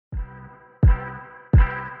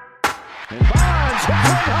And Bonds hits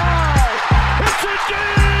it high. Hits it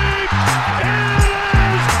deep. It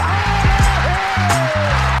is out of here.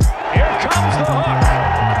 Here comes the hook.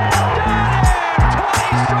 Got him.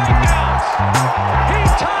 20 strikeouts. He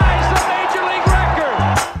ties the major league record.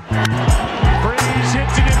 Freeze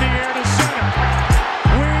hits it in the air to center.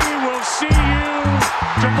 We will see you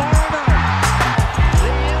tomorrow night.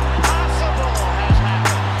 The impossible has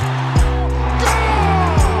happened. Goal!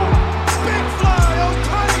 Big fly,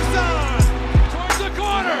 Ohtani's on. Towards the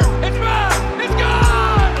corner. It's back. It's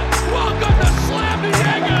gone. Welcome to Slam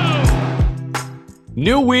Diego.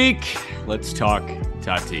 New week. Let's talk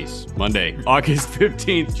Tatis. Monday, August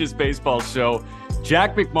 15th, Just Baseball Show.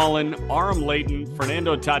 Jack McMullen, Aram Leighton,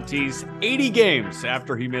 Fernando Tatis, 80 games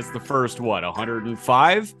after he missed the first,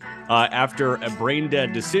 105? After a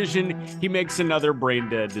brain-dead decision, he makes another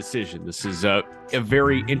brain-dead decision. This is a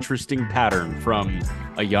very interesting pattern from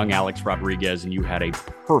a young Alex Rodriguez, and you had a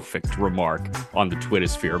perfect remark on the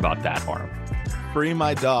Twittersphere about that, Aram. Free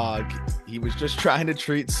my dog. He was just trying to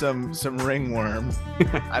treat some ringworm.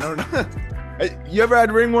 I don't know. You ever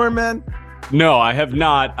had ringworm, man? No, I have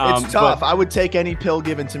not. It's tough. I would take any pill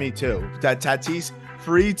given to me too. Tatis,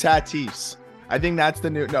 free Tatis. I think that's the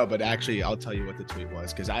new. No, but actually, I'll tell you what the tweet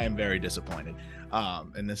was because I am very disappointed.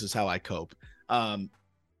 And this is how I cope. I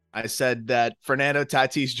said that Fernando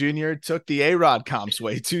Tatis Jr. took the A-Rod comps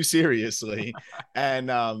way too seriously,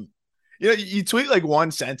 and you tweet like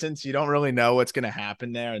one sentence, you don't really know what's going to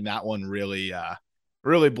happen there, and that one really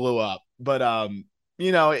blew up. But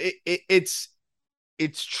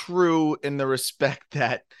it's true in the respect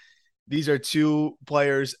that these are two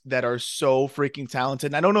players that are so freaking talented.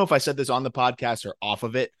 And I don't know if I said this on the podcast or off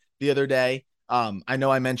of it the other day. I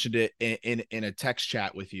know I mentioned it in a text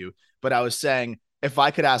chat with you, but I was saying if I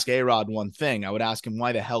could ask A-Rod one thing, I would ask him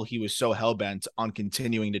why the hell he was so hell-bent on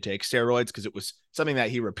continuing to take steroids, because it was something that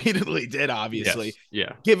he repeatedly did, obviously, yes.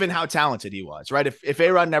 Yeah. Given how talented he was, right? If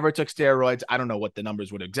A-Rod never took steroids, I don't know what the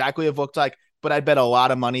numbers would exactly have looked like, but I bet a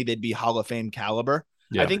lot of money they'd be Hall of Fame caliber.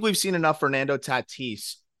 Yeah. I think we've seen enough Fernando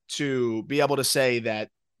Tatis to be able to say that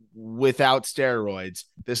without steroids,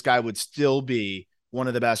 this guy would still be one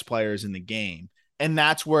of the best players in the game. And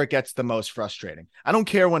that's where it gets the most frustrating. I don't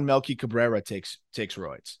care when Melky Cabrera takes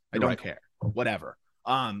roids. I don't care. Whatever.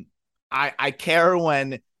 I care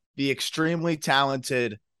when the extremely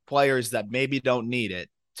talented players that maybe don't need it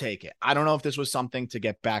take it. I don't know if this was something to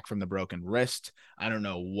get back from the broken wrist. I don't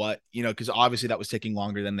know what, because obviously that was taking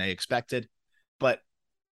longer than they expected. But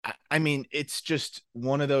I mean, it's just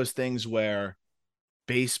one of those things where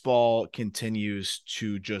baseball continues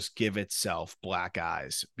to just give itself black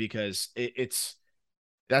eyes because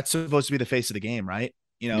that's supposed to be the face of the game, right?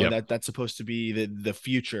 That's supposed to be the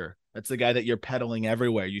future. That's the guy that you're peddling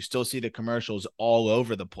everywhere. You still see the commercials all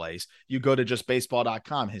over the place. You go to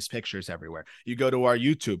justbaseball.com, his pictures everywhere. You go to our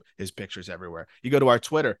YouTube, his pictures everywhere. You go to our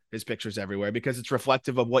Twitter, his pictures everywhere, because it's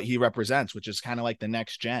reflective of what he represents, which is kind of like the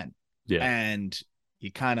next gen. Yeah. And he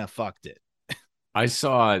kind of fucked it. I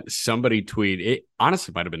saw somebody tweet, it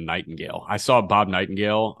honestly might have been Nightingale. I saw Bob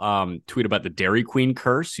Nightingale tweet about the Dairy Queen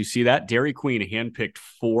curse. You see that? Dairy Queen handpicked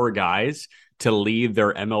 4 guys to lead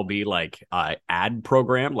their MLB ad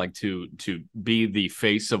program, to be the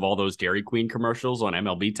face of all those Dairy Queen commercials on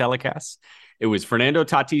MLB telecasts. It was Fernando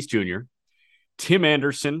Tatis Jr., Tim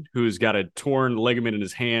Anderson, who's got a torn ligament in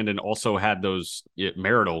his hand and also had those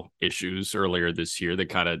marital issues earlier this year that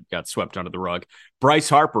kind of got swept under the rug. Bryce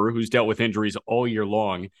Harper, who's dealt with injuries all year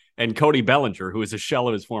long, and Cody Bellinger, who is a shell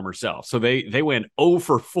of his former self. So they went 0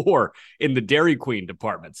 for 4 in the Dairy Queen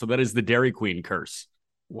department. So that is the Dairy Queen curse.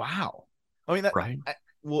 Wow. I mean, right.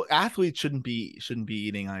 Athletes shouldn't be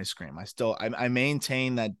eating ice cream. I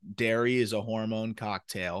maintain that dairy is a hormone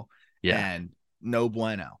cocktail. Yeah. And no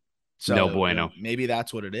bueno. So no bueno. Maybe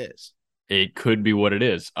that's what it is. It could be what it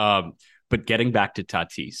is. But getting back to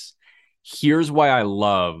Tatis, here's why I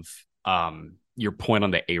love your point on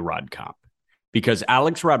the A-Rod comp. Because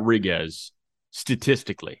Alex Rodriguez,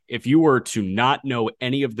 statistically, if you were to not know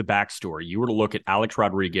any of the backstory, you were to look at Alex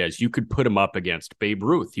Rodriguez, you could put him up against Babe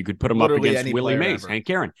Ruth. You could put him literally up against Willie Mays, Hank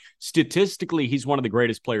Aaron. Statistically, he's one of the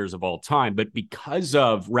greatest players of all time. But because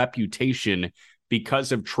of reputation,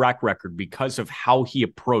 because of track record, because of how he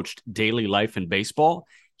approached daily life in baseball,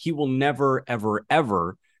 he will never, ever,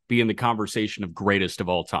 ever be in the conversation of greatest of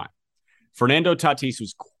all time. Fernando Tatis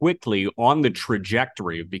was quickly on the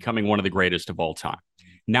trajectory of becoming one of the greatest of all time.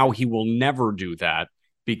 Now he will never do that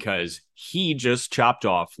because he just chopped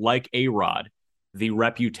off, like A-Rod, the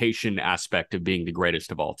reputation aspect of being the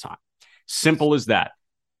greatest of all time. Simple as that.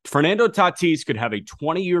 Fernando Tatis could have a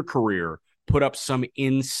 20-year career put up some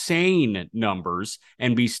insane numbers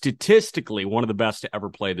and be statistically one of the best to ever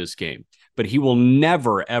play this game. But he will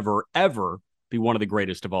never, ever, ever be one of the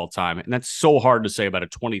greatest of all time. And that's so hard to say about a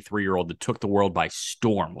 23-year-old that took the world by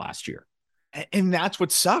storm last year. And that's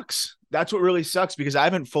what sucks. That's what really sucks, because I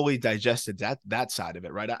haven't fully digested that side of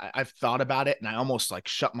it, right? I've thought about it, and I almost like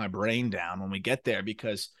shut my brain down when we get there,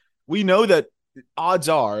 because we know that odds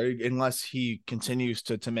are, unless he continues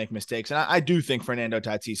to make mistakes, and I do think Fernando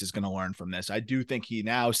Tatis is going to learn from this. I do think he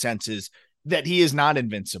now senses that he is not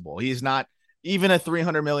invincible. He is not, even a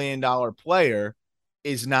 $300 million player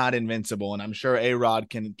is not invincible. And I'm sure A-Rod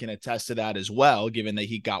can attest to that as well, given that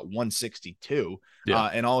he got 162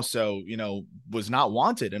 and also, was not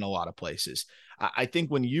wanted in a lot of places. I think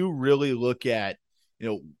when you really look at,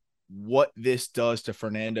 what this does to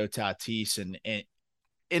Fernando Tatis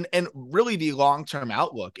and really the long-term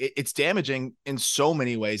outlook, it's damaging in so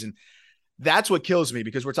many ways. And that's what kills me,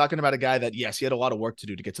 because we're talking about a guy that, yes, he had a lot of work to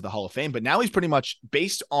do to get to the Hall of Fame, but now he's pretty much,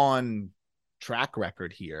 based on track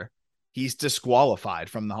record here, he's disqualified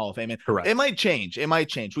from the Hall of Fame. And correct. It might change.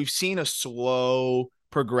 We've seen a slow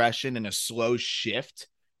progression and a slow shift,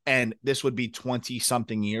 and this would be 20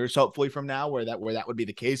 something years, hopefully, from now, where that would be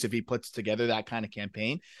the case if he puts together that kind of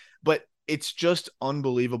campaign. But it's just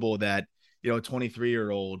unbelievable that, a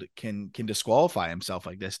 23-year-old can disqualify himself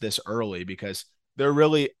like this early, because there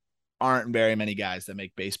really aren't very many guys that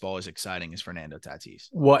make baseball as exciting as Fernando Tatis.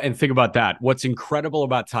 Well, and think about that. What's incredible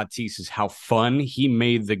about Tatis is how fun he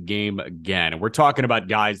made the game again. And we're talking about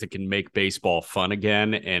guys that can make baseball fun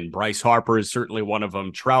again. And Bryce Harper is certainly one of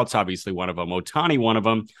them. Trout's obviously one of them. Ohtani, one of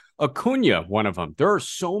them. Acuna, one of them. There are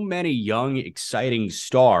so many young, exciting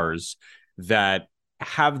stars that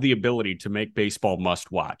have the ability to make baseball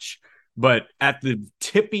must watch. But at the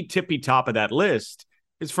tippy top of that list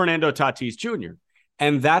is Fernando Tatis Jr.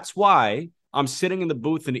 And that's why I'm sitting in the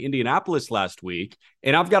booth in Indianapolis last week,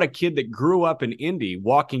 and I've got a kid that grew up in Indy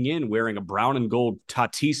walking in wearing a brown and gold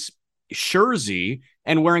Tatis jersey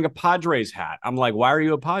and wearing a Padres hat. I'm like, why are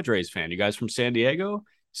you a Padres fan? You guys from San Diego?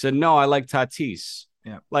 He said, no, I like Tatis.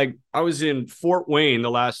 Yeah. Like, I was in Fort Wayne the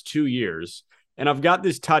last 2 years, and I've got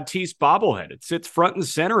this Tatis bobblehead. It sits front and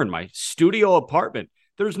center in my studio apartment.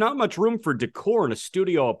 There's not much room for decor in a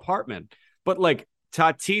studio apartment, but like,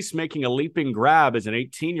 Tatis making a leaping grab as an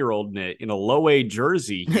 18-year-old in a low A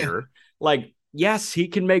jersey here. Like, yes, he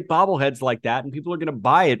can make bobbleheads like that, and people are going to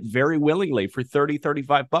buy it very willingly for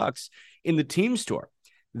 $30-$35 in the team store.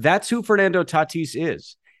 That's who Fernando Tatis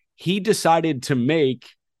is. He decided to make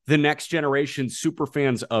the next generation super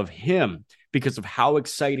fans of him because of how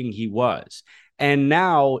exciting he was. And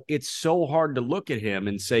now it's so hard to look at him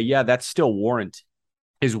and say, yeah, that's still warranted.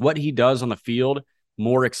 Is what he does on the field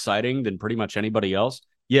more exciting than pretty much anybody else?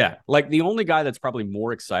 Yeah. Like, the only guy that's probably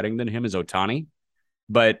more exciting than him is Ohtani.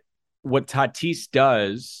 But what Tatis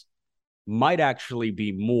does might actually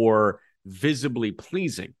be more visibly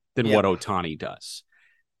pleasing than what Ohtani does.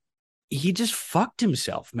 He just fucked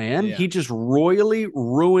himself, man. Yeah. He just royally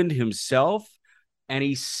ruined himself, and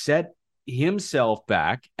he set himself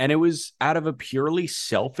back, and it was out of a purely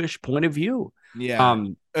selfish point of view. Yeah.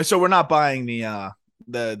 So we're not buying the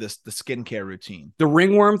skincare routine. The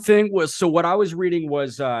ringworm thing was, so what I was reading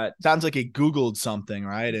was sounds like he Googled something,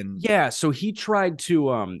 right? And yeah, so he tried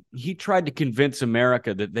to convince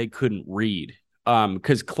America that they couldn't read.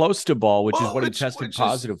 Because close to ball, which is what he tested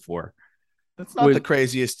positive for. That's not the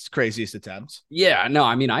craziest attempts. Yeah, no,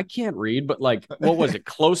 I mean, I can't read, but like, what was it?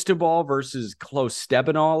 Close to ball versus close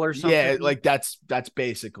stebanol or something? Yeah, like that's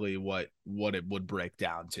basically what it would break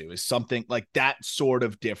down to, is something like that sort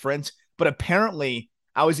of difference. But apparently,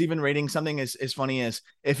 I was even reading something as funny as,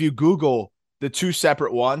 if you Google the two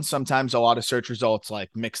separate ones, sometimes a lot of search results like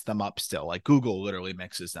mix them up still. Like, Google literally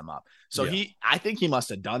mixes them up. So I think he must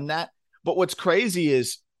have done that. But what's crazy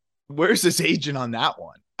is, where's his agent on that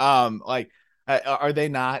one? Are they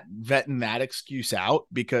not vetting that excuse out?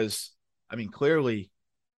 Because, I mean, clearly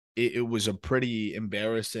it was a pretty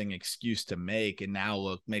embarrassing excuse to make, and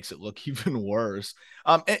now makes it look even worse.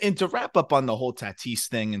 And to wrap up on the whole Tatis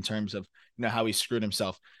thing in terms of, how he screwed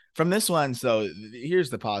himself from this lens, though, here's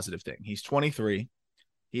the positive thing. He's 23.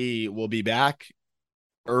 He will be back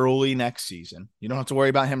early next season. You don't have to worry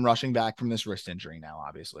about him rushing back from this wrist injury now,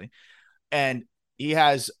 obviously. And he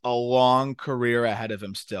has a long career ahead of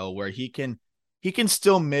him still, where he can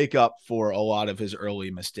still make up for a lot of his early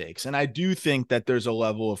mistakes. And I do think that there's a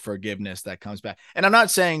level of forgiveness that comes back. And I'm not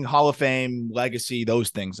saying Hall of Fame, legacy, those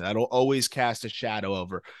things that'll always cast a shadow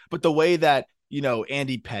over, but the way that,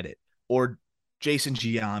 Andy Pettitte or Jason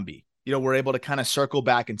Giambi, were able to kind of circle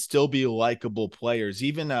back and still be likable players.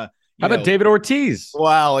 Even How about David Ortiz?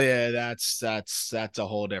 Well, yeah, that's a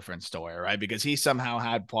whole different story, right? Because he somehow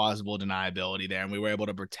had plausible deniability there, and we were able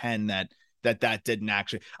to pretend that didn't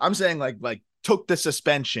actually. I'm saying like took the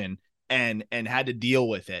suspension and had to deal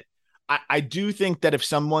with it. I do think that if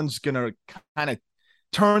someone's gonna kind of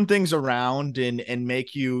turn things around and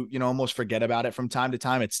make you almost forget about it from time to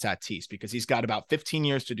time, it's Tatis, because he's got about 15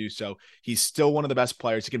 years to do so. He's still one of the best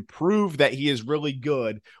players. He can prove that he is really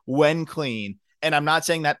good when clean. And I'm not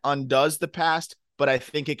saying that undoes the past, but I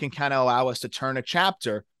think it can kind of allow us to turn a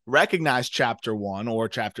chapter, recognize chapter 1 or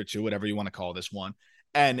chapter 2, whatever you want to call this one,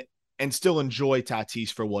 and still enjoy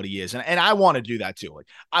Tatis for what he is. And I want to do that too. Like,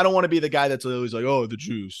 I don't want to be the guy that's always like, oh, the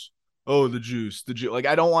juice. Oh, the juice. Like,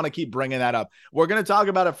 I don't want to keep bringing that up. We're going to talk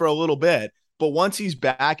about it for a little bit, but once he's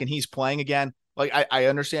back and he's playing again, like, I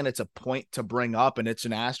understand it's a point to bring up and it's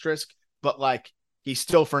an asterisk, but like, he's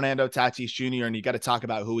still Fernando Tatis Jr. and you got to talk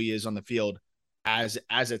about who he is on the field as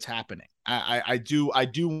it's happening. I do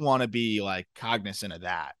want to be like cognizant of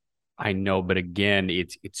that. I know, but again,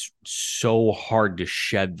 it's so hard to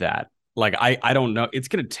shed that. Like, I don't know. It's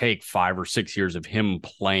going to take 5 or 6 years of him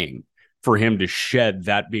playing for him to shed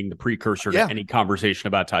that being the precursor to any conversation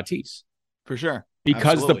about Tatis. For sure. Because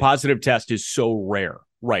Absolutely. the positive test is so rare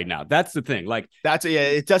right now. That's the thing. Like,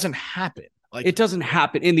 it doesn't happen. Like, it doesn't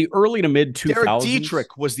happen in the early to mid 2000s. Derek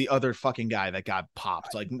Dietrich was the other fucking guy that got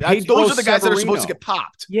popped. Like, those are the guys that are supposed to get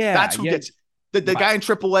popped. Yeah. That's who gets the guy in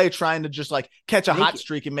AAA trying to just like catch a hot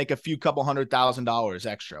streak and make a few couple $100,000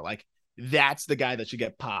 extra. Like, that's the guy that should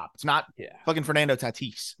get popped. It's not fucking Fernando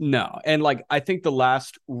Tatis. No. And like, I think the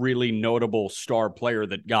last really notable star player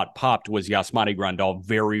that got popped was Yasmani Grandal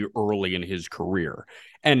very early in his career.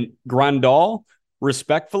 And Grandal,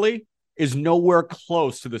 respectfully, is nowhere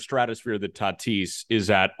close to the stratosphere that Tatis is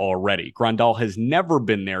at already. Grandal has never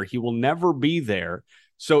been there. He will never be there.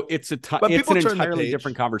 So it's an entirely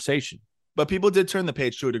different conversation. But people did turn the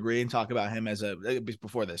page to a degree and talk about him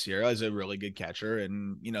before this year as a really good catcher.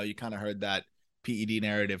 And, you kind of heard that PED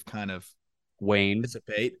narrative kind of wane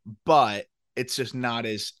dissipate, but it's just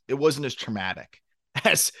it wasn't as traumatic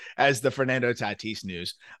as the Fernando Tatis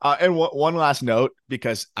news. And one last note,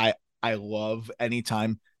 because I love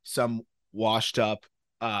anytime some washed up,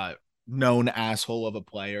 known asshole of a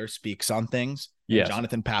player speaks on things. Yes.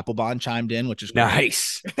 Jonathan Papelbon chimed in, which is great.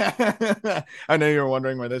 Nice. I know you were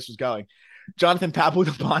wondering where this was going. Jonathan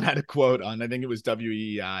Papelbon had a quote on, I think it was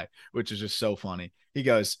WEI, which is just so funny. He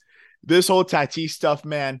goes, "This whole Tatis stuff,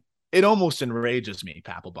 man, it almost enrages me,"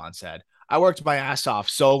 Papelbon said. "I worked my ass off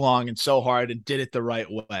so long and so hard and did it the right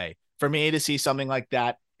way. For me to see something like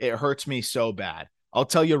that, it hurts me so bad. I'll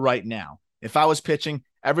tell you right now, if I was pitching,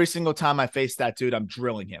 every single time I face that dude, I'm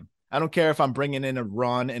drilling him. I don't care if I'm bringing in a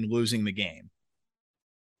run and losing the game."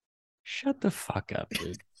 Shut the fuck up,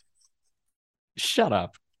 dude. Shut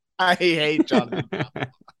up. I hate Jonathan.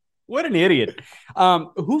 What an idiot.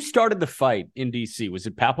 Who started the fight in DC? Was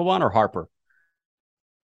it Papelbon or Harper?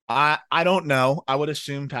 I don't know. I would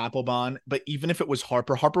assume Papelbon, but even if it was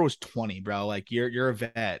Harper was 20, bro. Like, you're a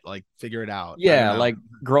vet. Like, figure it out. Yeah, like,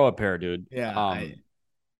 grow a pair, dude. Yeah.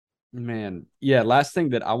 Man, yeah. Last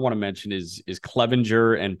thing that I want to mention is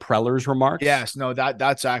Clevenger and Preller's remarks. Yes, no,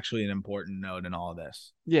 that's actually an important note in all of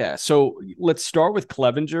this. Yeah, so let's start with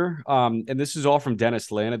Clevenger. And this is all from Dennis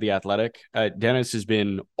Lin of The Athletic. Dennis has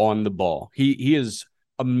been on the ball. He is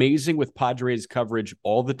amazing with Padres coverage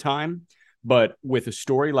all the time, but with a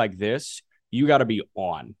story like this, you got to be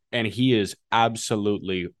on, and he is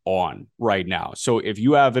absolutely on right now. So if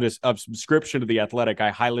you have a subscription to The Athletic,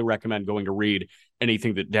 I highly recommend going to read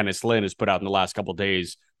anything that Dennis Lin has put out in the last couple of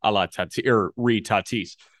days, a la Tatis, or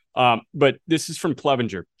Tatis. But this is from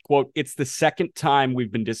Clevenger. Quote, "It's the second time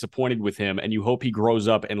we've been disappointed with him, and you hope he grows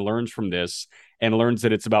up and learns from this and learns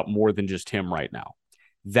that it's about more than just him right now."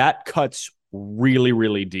 That cuts really,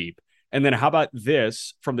 really deep. And then how about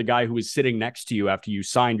this from the guy who was sitting next to you after you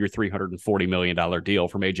signed your $340 million deal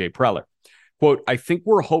from AJ Preller? Quote, "I think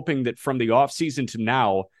we're hoping that from the offseason to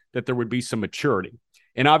now that there would be some maturity.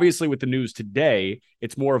 And obviously with the news today,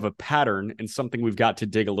 it's more of a pattern and something we've got to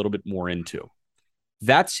dig a little bit more into."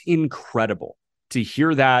 That's incredible to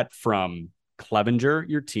hear that from Clevenger,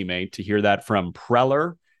 your teammate, to hear that from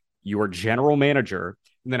Preller, your general manager.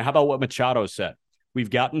 And then how about what Machado said? "We've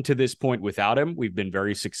gotten to this point without him. We've been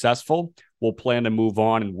very successful. We'll plan to move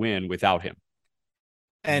on and win without him."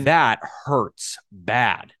 And that hurts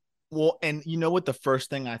bad. Well, and you know what the first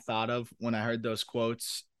thing I thought of when I heard those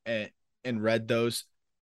quotes and read those?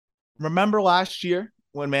 Remember last year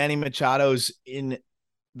when Manny Machado's in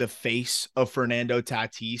the face of Fernando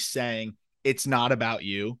Tatis saying, "It's not about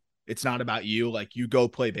you. It's not about you. Like, you go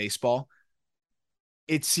play baseball."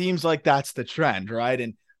 It seems like that's the trend, right?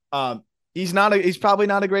 And He's probably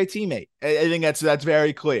not a great teammate. I think that's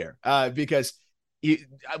very clear because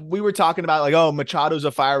we were talking about like, oh, Machado's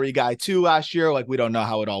a fiery guy too last year. Like we don't know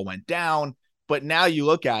how it all went down, but now you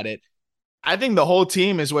look at it, I think the whole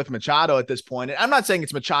team is with Machado at this point. And I'm not saying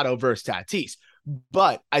it's Machado versus Tatis,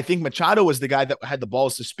 but I think Machado was the guy that had the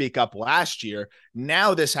balls to speak up last year.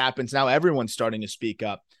 Now this happens. Now everyone's starting to speak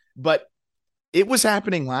up, but it was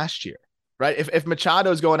happening last year, right? If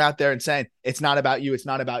Machado's going out there and saying it's not about you, it's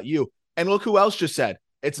not about you. And look who else just said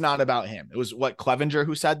it's not about him. It was Clevenger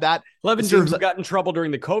who said that. Clevenger who got in trouble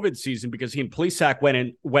during the COVID season because he and Plesac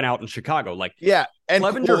went out in Chicago. Like, yeah, and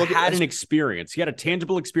Clevenger had an experience. He had a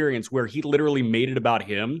tangible experience where he literally made it about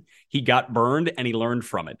him. He got burned and he learned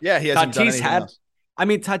from it. Yeah, he hasn't done anything else.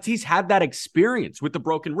 Tatis had that experience with the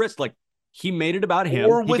broken wrist. Like, he made it about him.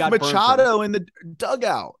 Or with Machado in the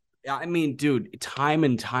dugout. I mean, dude, time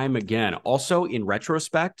and time again. Also, in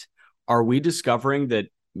retrospect, are we discovering that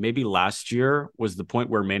maybe last year was the point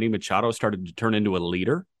where Manny Machado started to turn into a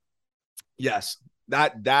leader? Yes,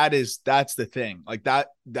 that's the thing. Like that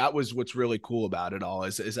was what's really cool about it all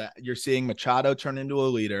is that you're seeing Machado turn into a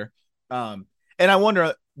leader. And I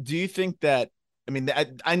wonder, do you think that, I mean,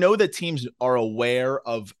 I know that teams are aware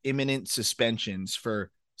of imminent suspensions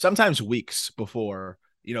for sometimes weeks before,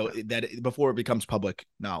 before it becomes public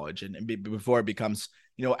knowledge and before it becomes,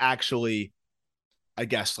 actually, I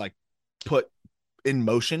guess, like put in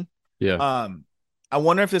motion. Yeah. I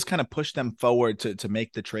wonder if this kind of pushed them forward to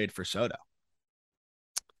make the trade for Soto.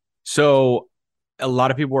 So a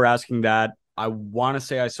lot of people were asking that. I want to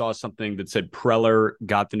say I saw something that said Preller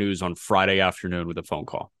got the news on Friday afternoon with a phone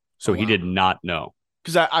call. So he did not know.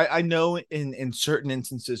 Because I know in certain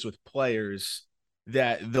instances with players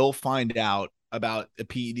that they'll find out about a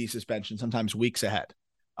PED suspension sometimes weeks ahead.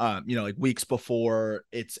 Like weeks before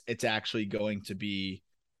it's actually going to be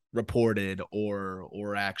reported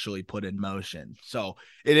or actually put in motion. So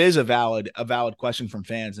it is a valid question from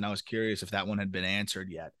fans, and I was curious if that one had been answered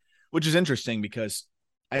yet, which is interesting because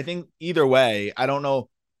I think either way, I don't know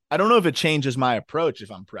if it changes my approach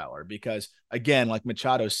if I'm Preller, because again, like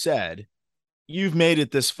Machado said, you've made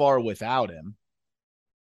it this far without him.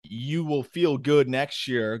 You will feel good next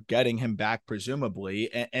year getting him back, presumably.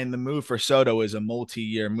 And the move for Soto is a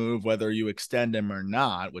multi-year move, whether you extend him or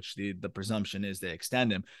not, which the presumption is they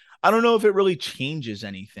extend him. I don't know if it really changes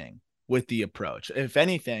anything with the approach. If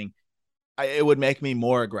anything, it would make me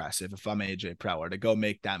more aggressive if I'm AJ Preller to go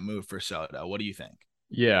make that move for Soto. What do you think?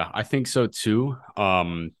 Yeah, I think so too.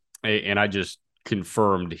 And I just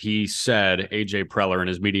confirmed, he said, AJ Preller in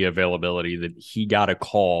his media availability, that he got a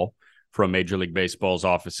call from Major League Baseball's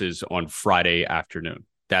offices on Friday afternoon.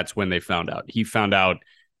 That's when they found out. He found out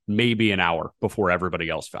maybe an hour before everybody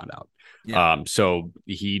else found out. Yeah. So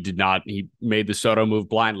he made the Soto move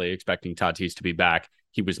blindly, expecting Tatis to be back.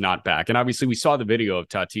 He was not back. And obviously we saw the video of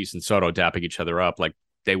Tatis and Soto dapping each other up. Like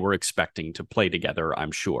they were expecting to play together,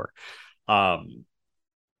 I'm sure. Yeah,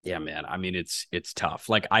 man. I mean, it's tough.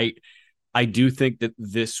 Like I do think that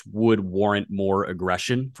this would warrant more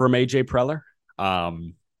aggression from AJ Preller.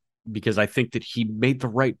 Because I think that he made the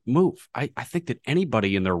right move. I think that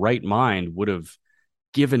anybody in their right mind would have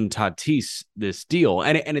given Tatis this deal.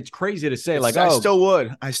 And it's crazy to say, I still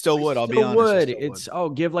would. I'll be honest.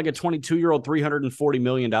 Give like a 22-year-old $340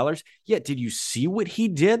 million. Yeah. Did you see what he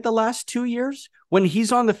did the last 2 years? When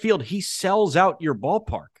he's on the field, he sells out your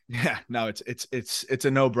ballpark. Yeah, no, it's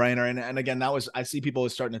a no-brainer. And again, I see people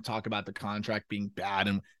starting to talk about the contract being bad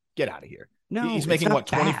and get out of here. No, he's making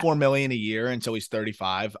 $24 million a year until he's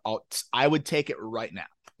 35. I would take it right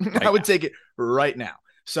now. I would take it right now.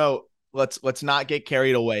 So let's not get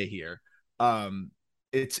carried away here.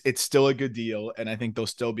 It's still a good deal, and I think they'll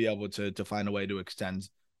still be able to find a way to extend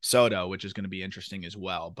Soto, which is going to be interesting as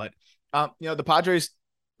well. But the Padres,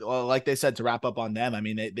 like they said, to wrap up on them, I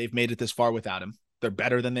mean they've made it this far without him. They're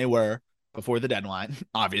better than they were before the deadline.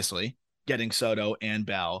 Obviously, getting Soto and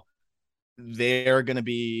Bell. They're going to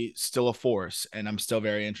be still a force, and I'm still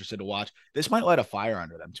very interested to watch. This might light a fire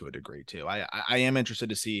under them to a degree too. I am interested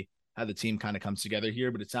to see how the team kind of comes together here,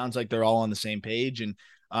 but it sounds like they're all on the same page, and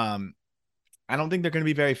I don't think they're going to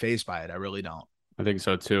be very fazed by it. I really don't. I think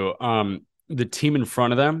so too. The team in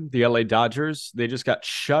front of them, the LA Dodgers, they just got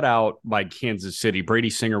shut out by Kansas City. Brady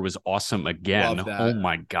Singer was awesome again. Oh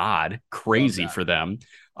my God. Crazy for them.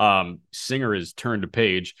 Singer has turned a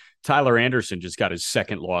page. Tyler Anderson just got his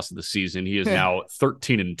second loss of the season. He is now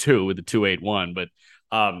 13-2 with a 2.81, but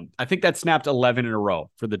I think that snapped 11 in a row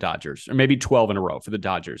for the Dodgers, or maybe 12 in a row for the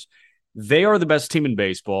Dodgers. They are the best team in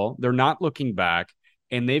baseball. They're not looking back,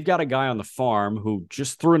 and they've got a guy on the farm who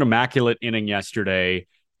just threw an immaculate inning yesterday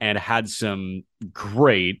and had some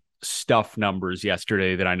great stuff numbers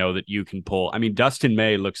yesterday that I know that you can pull. I mean, Dustin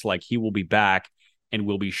May looks like he will be back and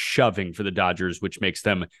will be shoving for the Dodgers, which makes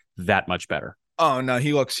them that much better. Oh no,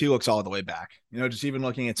 he looks all the way back. Just even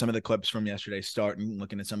looking at some of the clips from yesterday's start and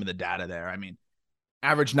looking at some of the data there. I mean,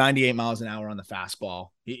 average 98 miles an hour on the fastball.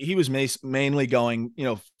 He was mainly going,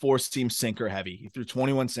 four-seam sinker heavy. He threw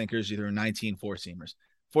 21 sinkers, he threw 19 four-seamers.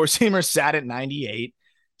 Four-seamers sat at 98,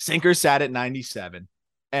 sinkers sat at 97,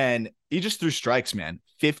 and he just threw strikes, man.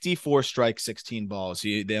 54 strikes, 16 balls.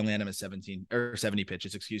 They only had him at 17 or 70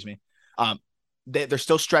 pitches, excuse me. They're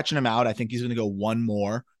still stretching him out. I think he's going to go one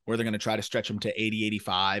more where they're going to try to stretch him to 80,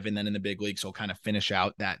 85. And then in the big leagues, he'll kind of finish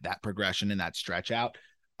out that progression and that stretch out.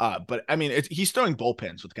 But I mean, he's throwing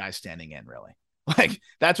bullpens with guys standing in, really. Like,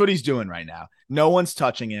 that's what he's doing right now. No one's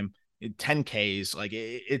touching him. 10 Ks. Like,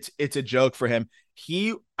 it's a joke for him.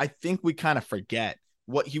 I think we kind of forget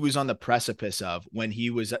what he was on the precipice of when he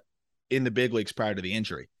was in the big leagues prior to the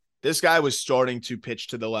injury. This guy was starting to pitch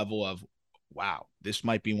to the level of, wow, this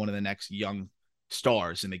might be one of the next young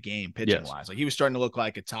stars in the game pitching wise. Like, he was starting to look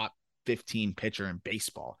like a top 15 pitcher in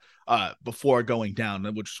baseball before going down,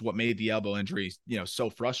 which is what made the elbow injuries, so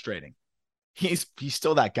frustrating. He's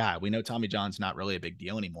still that guy. We know Tommy John's not really a big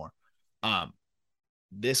deal anymore.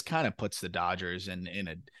 This kind of puts the Dodgers and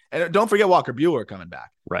don't forget Walker Buehler coming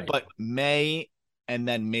back. Right. But May and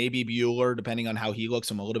then maybe Buehler, depending on how he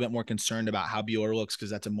looks. I'm a little bit more concerned about how Buehler looks because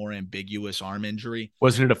that's a more ambiguous arm injury.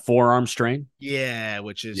 Wasn't it a forearm strain? Yeah,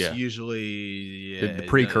 which is usually the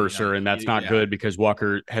precursor, and that's not good because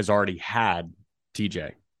Walker has already had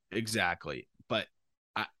TJ. Exactly. But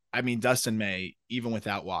I mean, Dustin May, even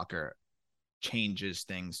without Walker, changes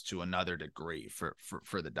things to another degree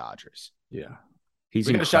for the Dodgers. Yeah. We're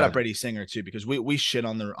going to shout out Brady Singer too, because we shit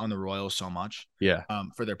on the Royals so much. Yeah.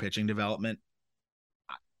 For their pitching development.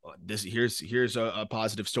 Here's a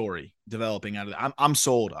positive story developing out of that. I'm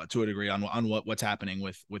sold to a degree on what's happening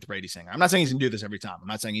with Brady Singer. I'm not saying he's gonna do this every time. I'm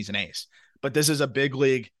not saying he's an ace, but this is a big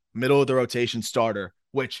league middle of the rotation starter,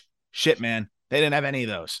 which shit, man, they didn't have any of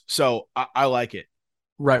those. So I like it.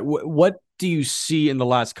 Right. What do you see in the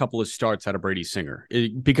last couple of starts out of Brady Singer?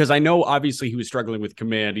 Because I know obviously he was struggling with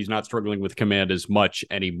command. He's not struggling with command as much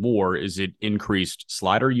anymore. Is it increased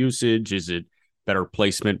slider usage? Is it better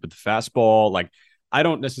placement with the fastball? Like, I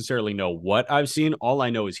don't necessarily know what I've seen. All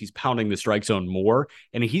I know is he's pounding the strike zone more,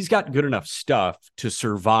 and he's got good enough stuff to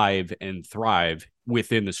survive and thrive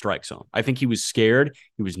within the strike zone. I think he was scared.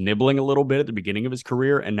 He was nibbling a little bit at the beginning of his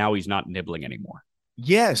career, and now he's not nibbling anymore.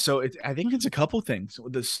 Yeah, so I think it's a couple things.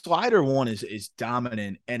 The slider one is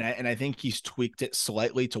dominant, and I think he's tweaked it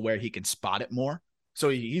slightly to where he can spot it more. So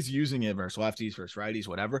he's using it versus lefties, versus righties,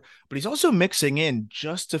 whatever. But he's also mixing in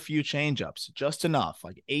just a few changeups, just enough,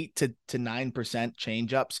 like 8 to 9%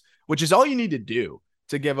 changeups, which is all you need to do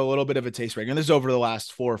to give a little bit of a taste break. And this is over the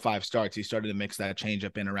last 4 or 5 starts. He started to mix that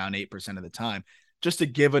changeup in around 8% of the time, just to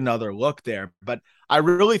give another look there. But I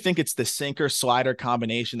really think it's the sinker slider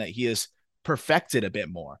combination that he has perfected a bit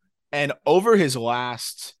more. And over his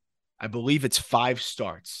last, I believe it's 5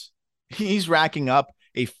 starts, he's racking up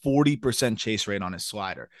a 40% chase rate on his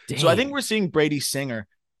slider. Damn. So I think we're seeing Brady Singer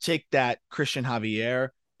take that Christian Javier,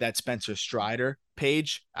 that Spencer Strider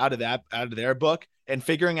page out of their book and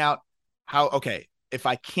figuring out how, okay, if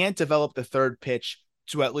I can't develop the third pitch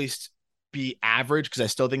to at least be average, because I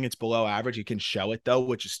still think it's below average, you can show it though,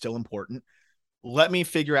 which is still important. Let me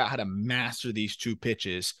figure out how to master these 2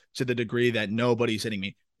 pitches to the degree that nobody's hitting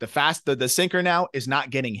me. The sinker now is not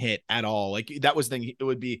getting hit at all. Like, that was the thing. It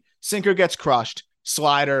would be sinker gets crushed,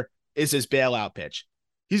 slider is his bailout pitch.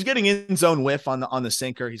 He's getting in zone whiff on the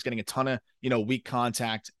sinker. He's getting a ton of, weak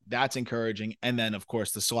contact. That's encouraging. And then of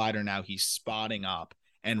course the slider, now he's spotting up,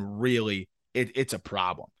 and really it's a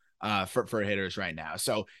problem for hitters right now.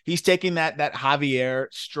 So he's taking that Javier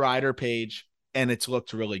Strider page, and it's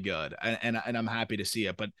looked really good. And I'm happy to see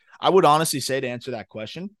it. But I would honestly say, to answer that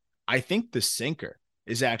question, I think the sinker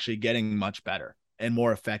is actually getting much better and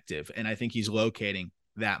more effective. And I think he's locating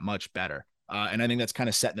that much better. And I think that's kind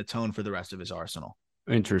of setting the tone for the rest of his arsenal.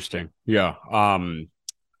 Interesting. Yeah.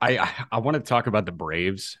 I want to talk about the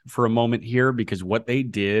Braves for a moment here, because what they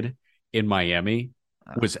did in Miami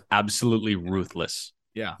was absolutely ruthless.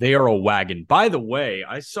 Yeah. They are a wagon. By the way,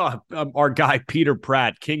 I saw our guy, Peter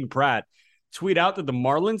Pratt, King Pratt, tweet out that the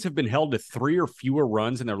Marlins have been held to 3 or fewer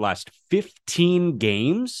runs in their last 15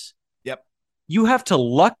 games. Yep. You have to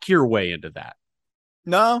luck your way into that.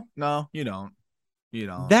 No, you don't.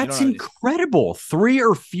 That's incredible. 3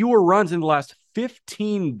 or fewer runs in the last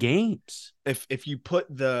 15 games. If you put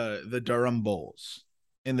the Durham Bulls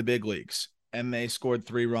in the big leagues and they scored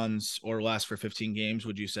 3 runs or less for 15 games,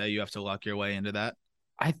 would you say you have to luck your way into that?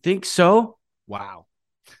 I think so. Wow.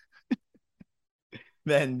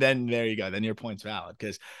 then there you go. Then your point's valid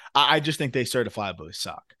because I just think they certifiably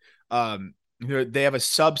suck. They have a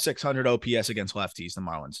sub 600 OPS against lefties. The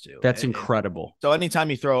Marlins do. That's incredible. So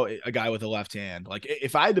anytime you throw a guy with a left hand, like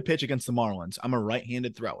if I had to pitch against the Marlins, I'm a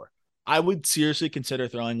right-handed thrower. I would seriously consider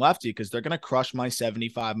throwing lefty because they're going to crush my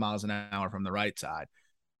 75 miles an hour from the right side,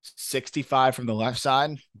 65 from the left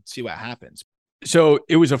side. See what happens. So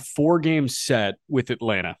it was a 4-game set with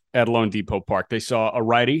Atlanta at Lone Depot Park. They saw a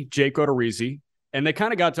righty, Jake Odorizzi, and they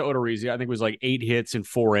kind of got to Odorizzi. I think it was like 8 hits in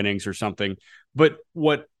 4 innings or something. But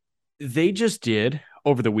what they just did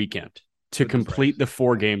over the weekend to complete the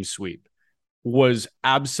 4-game sweep was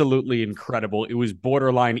absolutely incredible. It was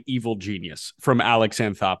borderline evil genius from Alex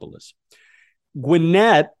Anthopoulos.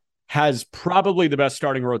 Gwinnett has probably the best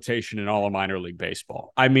starting rotation in all of minor league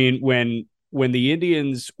baseball. I mean, when the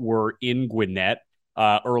Indians were in Gwinnett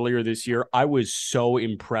earlier this year, I was so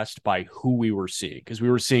impressed by who we were seeing because we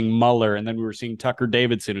were seeing Muller, and then we were seeing Tucker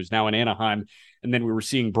Davidson, who's now in Anaheim, and then we were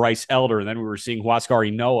seeing Bryce Elder, and then we were seeing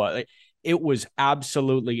Huascar Noah. It was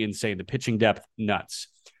absolutely insane. The pitching depth, nuts.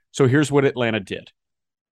 So here's what Atlanta did.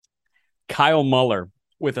 Kyle Muller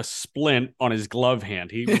with a splint on his glove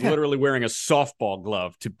hand. He was literally wearing a softball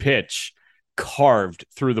glove to pitch, carved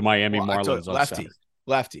through the Miami Marlins.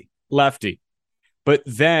 Lefty. But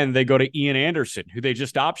then they go to Ian Anderson, who they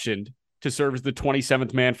just optioned to serve as the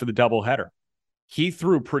 27th man for the doubleheader. He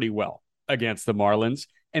threw pretty well against the Marlins.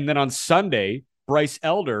 And then on Sunday, Bryce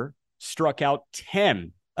Elder struck out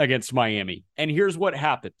 10 against Miami. And here's what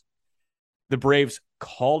happened. The Braves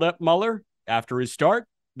called up Muller after his start.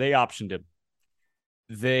 They optioned him.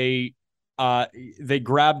 They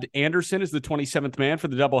grabbed Anderson as the 27th man for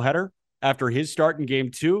the doubleheader. After his start in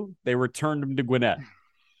game 2, they returned him to Gwinnett.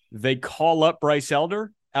 They call up Bryce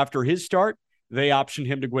Elder after his start. They optioned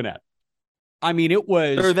him to Gwinnett. I mean, it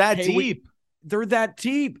was... They're that deep. They're that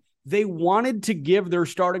deep. They wanted to give their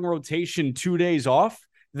starting rotation 2 days off.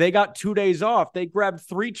 They got 2 days off. They grabbed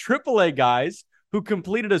 3 AAA guys who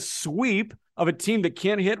completed a sweep of a team that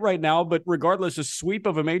can't hit right now, but regardless, a sweep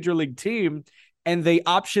of a major league team, and they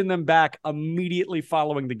optioned them back immediately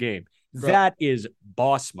following the game. Bro, that is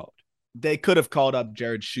boss mode. They could have called up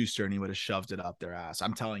Jared Schuster and he would have shoved it up their ass.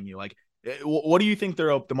 I'm telling you, like, what do you think the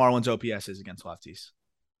Marlins OPS is against lefties?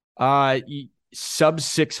 Sub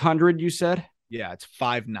 600, you said? Yeah, it's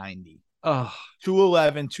 590.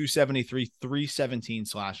 211, 273, 317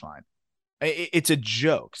 slash line. It's a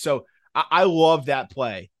joke. So I love that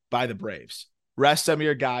play by the Braves. Rest some of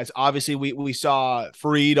your guys. Obviously, we saw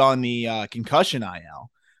Fried on the concussion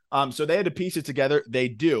IL. So they had to piece it together. They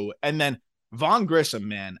do. And then Vaughn Grissom,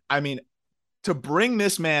 man, I mean, to bring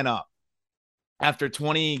this man up after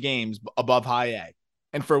 20 games above high A,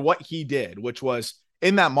 and for what he did, which was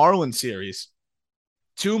in that Marlins series,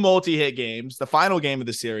 2 multi-hit games, the final game of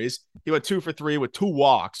the series, he went 2 for 3 with 2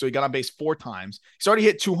 walks, so he got on base 4 times. He's already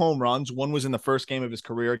hit 2 home runs. One was in the first game of his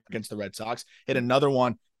career against the Red Sox, hit another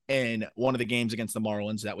one in one of the games against the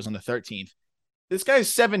Marlins. That was on the 13th. This guy has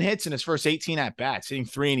 7 hits in his first 18 at-bats, hitting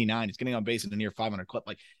 389. He's getting on base at a near 500 clip.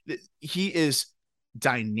 Like, he is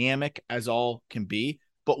dynamic as all can be.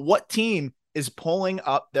 But what team is pulling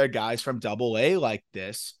up their guys from Double-A like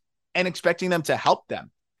this and expecting them to help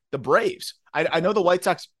them? The Braves. I know the White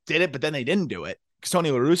Sox did it, but then they didn't do it because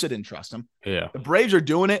Tony La Russa didn't trust them. Yeah. The Braves are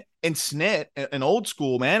doing it, and Snit, an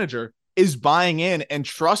old-school manager, is buying in and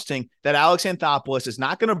trusting that Alex Anthopoulos is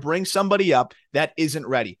not going to bring somebody up that isn't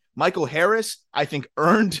ready. Michael Harris, I think,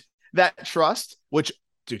 earned that trust, which,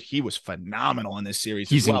 dude, he was phenomenal in this series.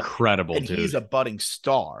 He's incredible, and dude. He's a budding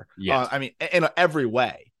star. Yes. I mean, in every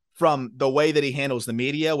way, from the way that he handles the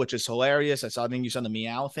media, which is hilarious. I think you saw the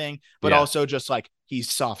meow thing, but also just like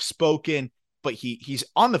he's soft-spoken, but he's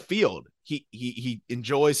on the field. He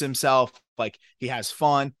enjoys himself. Like, he has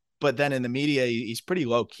fun. But then in the media, he's pretty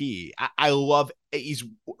low key. I love it. He's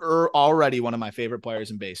already one of my favorite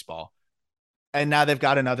players in baseball. And now they've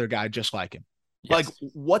got another guy just like him. Yes.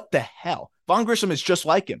 Like, what the hell? Vaughn Grissom is just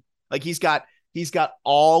like him. Like, he's got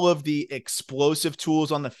all of the explosive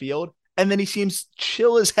tools on the field. And then he seems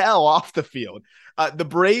chill as hell off the field. The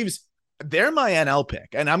Braves, they're my NL pick.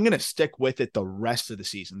 And I'm going to stick with it the rest of the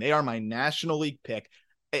season. They are my National League pick.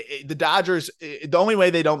 The Dodgers, the only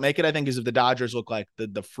way they don't make it, I think, is if the Dodgers look like the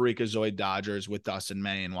freakazoid Dodgers with Dustin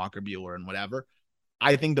May and Walker Buehler and whatever.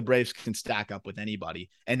 I think the Braves can stack up with anybody,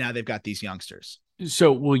 and now they've got these youngsters.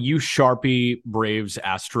 So will you Sharpie Braves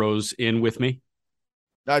Astros in with me?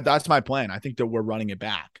 That's my plan. I think that we're running it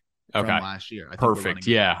back from last year. Perfect.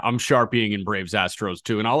 Yeah, I'm Sharpieing in Braves Astros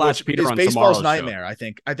too, and I'll ask Peter on baseball's tomorrow's nightmare. show.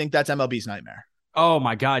 I think that's MLB's nightmare. Oh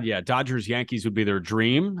my God, yeah. Dodgers Yankees would be their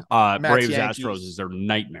dream. Braves Astros is their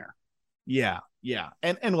nightmare. Yeah.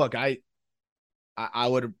 And look, I I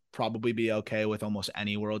would probably be okay with almost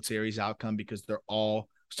any World Series outcome because they're all.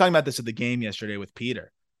 I was talking about this at the game yesterday with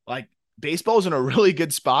Peter. Like baseball's in a really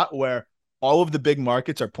good spot where all of the big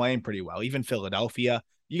markets are playing pretty well. Even Philadelphia.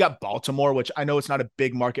 You got Baltimore, which I know it's not a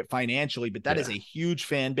big market financially, but that is a huge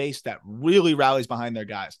fan base that really rallies behind their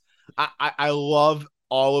guys. I love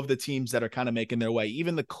all of the teams that are kind of making their way,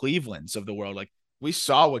 even the Clevelands of the world. Like we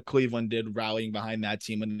saw what Cleveland did rallying behind that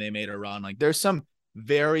team when they made a run. Like there's some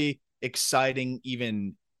very exciting,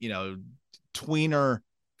 even, tweener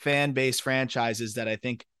fan base franchises that I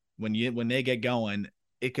think when they get going,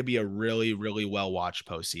 it could be a really, really well-watched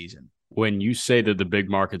postseason. When you say that the big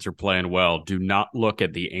markets are playing well, do not look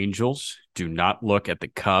at the Angels. Do not look at the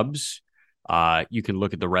Cubs. You can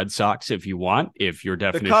look at the Red Sox if you want. If your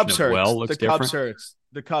definition of well looks different.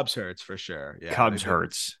 The Cubs hurts for sure. Yeah, Cubs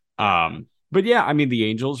hurts. But yeah, I mean, the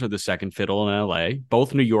Angels are the second fiddle in LA.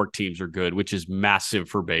 Both New York teams are good, which is massive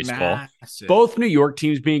for baseball. Massive. Both New York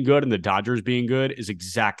teams being good and the Dodgers being good is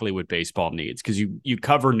exactly what baseball needs because you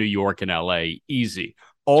cover New York and LA easy.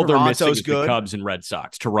 All they're missing is the Cubs and Red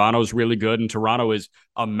Sox. Toronto's really good, and Toronto is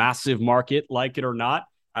a massive market, like it or not.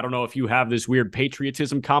 I don't know if you have this weird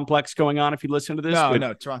patriotism complex going on if you listen to this.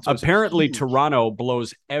 No, Toronto's apparently huge. Toronto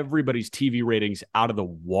blows everybody's TV ratings out of the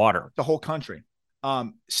water. The whole country.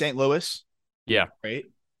 St. Louis. Yeah. Great.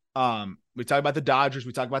 We talk about the Dodgers.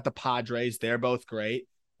 We talk about the Padres. They're both great.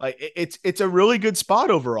 Like it's a really good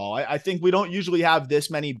spot overall. I think we don't usually have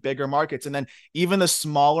this many bigger markets. And then even the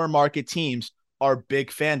smaller market teams are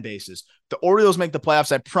big fan bases. The Orioles make the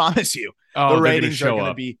playoffs. I promise you, the ratings are going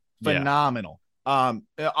to be phenomenal. Yeah.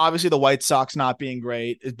 Obviously the White Sox not being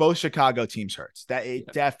great. Both Chicago teams hurts. That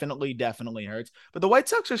it definitely hurts. But the White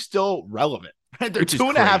Sox are still relevant. Right? They're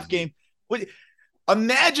 2.5 game.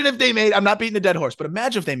 Imagine if they made. I'm not beating the dead horse, but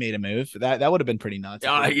imagine if they made a move. That would have been pretty nuts.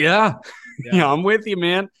 Yeah, I'm with you,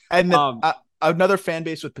 man. And another fan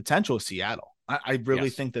base with potential is Seattle. I really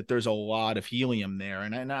think that there's a lot of helium there.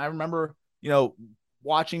 And I remember,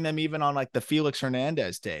 watching them even on like the Felix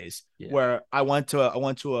Hernandez days, where I went to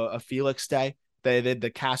a Felix day. They did the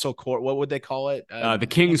Castle Court. What would they call it? The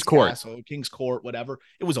King's Court. Castle, King's Court, whatever.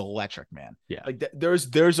 It was electric, man. Yeah. Like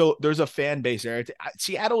there's a fan base there.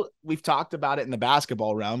 Seattle, we've talked about it in the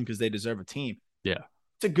basketball realm because they deserve a team. Yeah.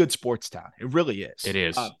 It's a good sports town. It really is. It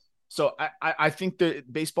is. So I think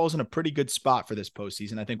that baseball's in a pretty good spot for this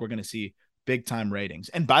postseason. I think we're going to see big time ratings.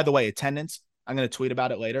 And by the way, attendance, I'm going to tweet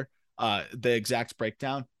about it later. The exact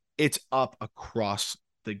breakdown, it's up across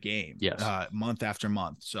the game, month after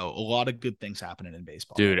month. So a lot of good things happening in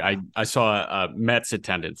baseball. Dude, I saw Mets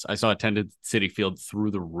attendance. I saw attendance City Field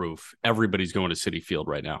through the roof. Everybody's going to City Field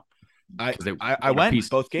right now. I went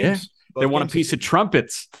both games. They want a piece of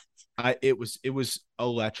Trumpets. It was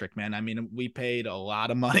electric, man. I mean, we paid a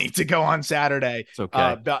lot of money to go on Saturday. It's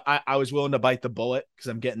okay. But I was willing to bite the bullet because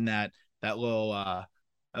I'm getting that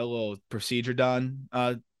little procedure done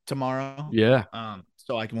tomorrow. Yeah.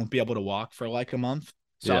 So I won't be able to walk for like a month.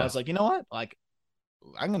 So I was like, you know what? Like,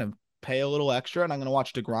 I'm going to pay a little extra and I'm going to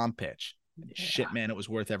watch DeGrom pitch. Shit, man, it was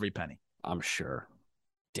worth every penny. I'm sure.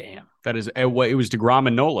 Damn. That is, it was DeGrom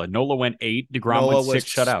and Nola. Nola went 8. DeGrom went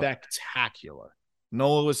 6 shutout. Spectacular.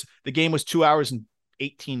 The game was 2 hours and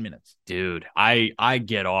 18 minutes. Dude, I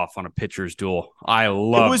get off on a pitcher's duel. I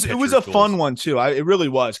love it. It was a fun one too. It really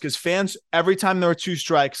was because fans, every time there were 2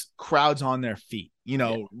 strikes, crowds on their feet,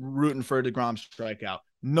 rooting for a DeGrom strikeout.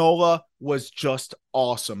 Nola was just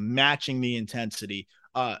awesome, matching the intensity.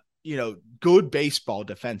 Good baseball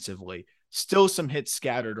defensively. Still some hits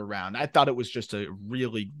scattered around. I thought it was just a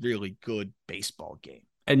really, really good baseball game.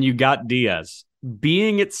 And you got Diaz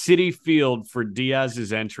being at City Field for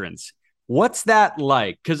Diaz's entrance. What's that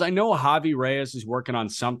like? Because I know Javi Reyes is working on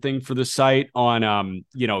something for the site on,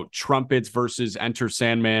 Trumpets versus Enter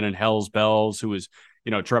Sandman and Hell's Bells, who is,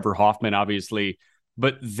 Trevor Hoffman, obviously.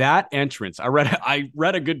 But that entrance, I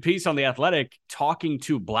read a good piece on The Athletic talking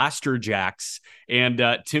to Blaster Jacks and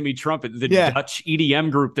Timmy Trumpet, the Dutch EDM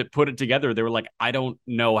group that put it together. They were like, I don't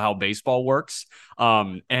know how baseball works.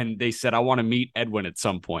 And they said, I want to meet Edwin at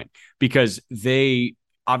some point because they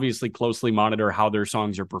obviously closely monitor how their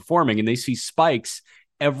songs are performing. And they see spikes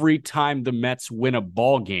every time the Mets win a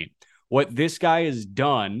ball game. What this guy has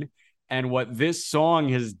done and what this song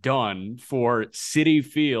has done for Citi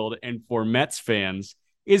Field and for Mets fans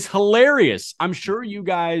is hilarious. I'm sure you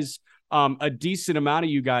guys, a decent amount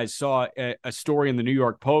of you guys saw a story in the New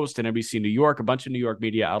York Post and NBC New York. A bunch of New York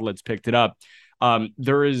media outlets picked it up.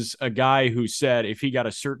 There is a guy who said if he got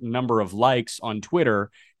a certain number of likes on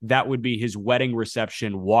Twitter, that would be his wedding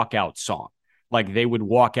reception walkout song. like they would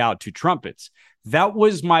walk out to Trumpets. That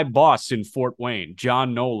was my boss in Fort Wayne,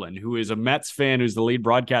 John Nolan, who is a Mets fan, who's the lead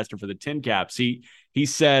broadcaster for the Tin Caps. He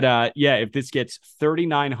said, yeah, if this gets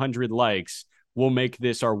 3,900 likes, we'll make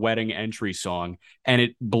this our wedding entry song. And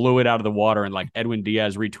it blew it out of the water. And like Edwin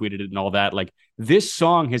Diaz retweeted it and all that. Like this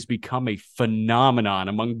song has become a phenomenon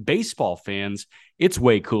among baseball fans. It's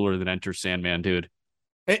way cooler than Enter Sandman, dude.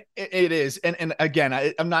 It is. And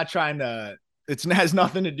again, I'm not trying to, it has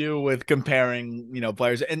nothing to do with comparing,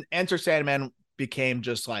 players. And Enter Sandman became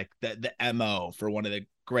just like the MO for one of the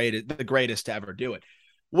greatest to ever do it.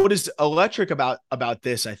 What is electric about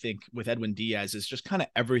this, I think, with Edwin Diaz is just kind of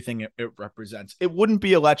everything it represents. It wouldn't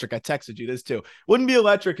be electric. I texted you this too. Wouldn't be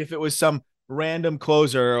electric if it was some random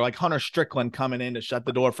closer like Hunter Strickland coming in to shut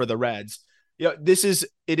the door for the Reds. It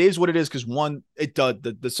is what it is. Cause one,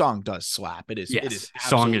 the song does slap. It is. Yes, it is.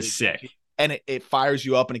 Song is sick. And it fires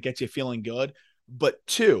you up and it gets you feeling good. But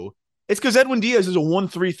two, it's because Edwin Diaz is a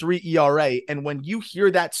 1.33 ERA. And when you hear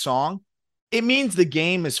that song, it means the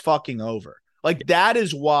game is fucking over. Like that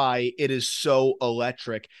is why it is so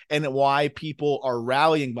electric and why people are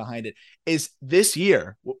rallying behind it is this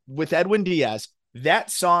year with Edwin Diaz.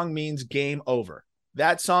 That song means game over.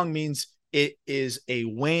 That song means it is a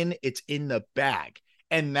win. It's in the bag.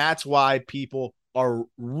 And that's why people are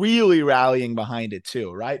really rallying behind it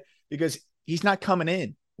too, right? Because he's not coming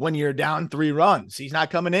in when you're down 3 runs. He's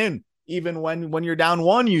not coming in even when you're down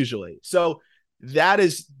 1 usually. So that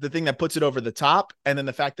is the thing that puts it over the top. And then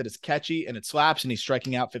the fact that it's catchy and it slaps and he's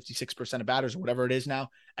striking out 56% of batters or whatever it is now.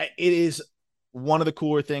 It is one of the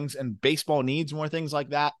cooler things, and baseball needs more things like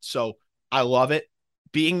that. So I love it.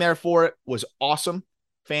 Being there for it was awesome.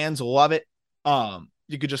 Fans love it.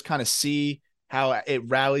 You could just kind of see how it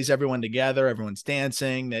rallies everyone together. Everyone's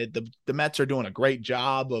dancing. The Mets are doing a great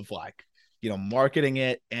job of marketing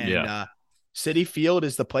it. And Citi Field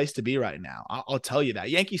is the place to be right now. I'll tell you that.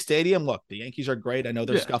 Yankee Stadium, look, the Yankees are great. I know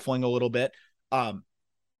they're scuffling a little bit.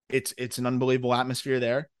 It's an unbelievable atmosphere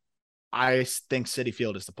there. I think Citi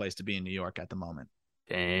Field is the place to be in New York at the moment.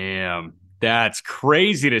 Damn, that's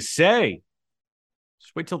crazy to say.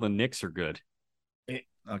 Just wait till the Knicks are good.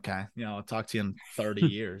 Okay, I'll talk to you in 30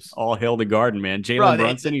 years. All hail the Garden, man. Jalen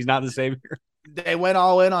Brunson, he's not the savior. They went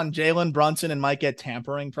all in on Jalen Brunson and might get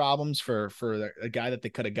tampering problems for a guy that they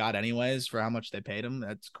could have got anyways for how much they paid him.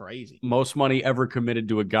 That's crazy. Most money ever committed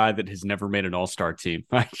to a guy that has never made an all-star team.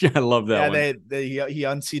 I love that one. He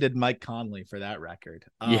unseated Mike Conley for that record.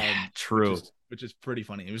 True. Which is pretty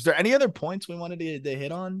funny. Was there any other points we wanted to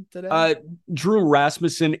hit on today? Drew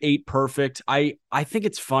Rasmussen, 8 perfect. I think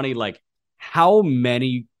it's funny, like how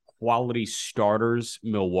many quality starters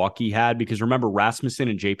Milwaukee had, because remember Rasmussen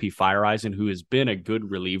and JP Fireeisen, who has been a good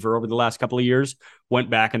reliever over the last couple of years,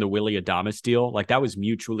 went back in the Willie Adames deal. Like that was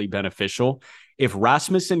mutually beneficial. If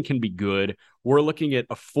Rasmussen can be good, we're looking at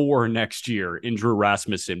a 4 next year in Drew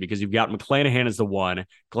Rasmussen, because you've got McClanahan as the 1,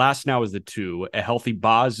 Glasnow is the 2, a healthy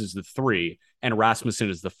Boz is the 3, and Rasmussen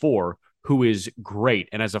is the 4, who is great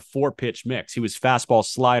and has a 4-pitch mix. He was fastball,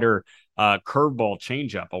 slider, curveball,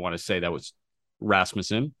 changeup. I want to say that was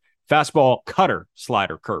Rasmussen. Fastball, cutter,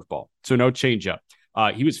 slider, curveball. So no changeup.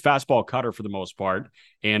 He was fastball, cutter for the most part.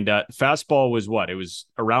 And fastball was what? It was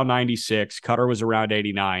around 96. Cutter was around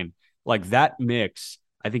 89. Like that mix,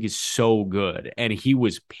 I think is so good. And he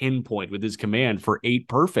was pinpoint with his command for 8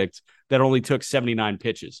 perfect that only took 79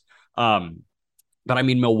 pitches. But I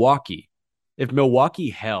mean, Milwaukee, if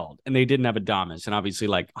Milwaukee held and they didn't have Adames, and obviously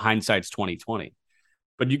like hindsight's 2020,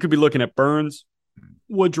 but you could be looking at Burns,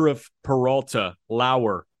 Woodruff, Peralta,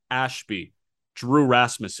 Lauer, Ashby, Drew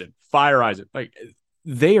Rasmussen, Fireeisen. Like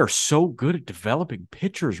they are so good at developing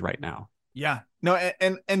pitchers right now. Yeah. No,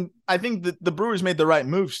 and I think the Brewers made the right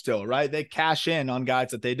move still, right? They cash in on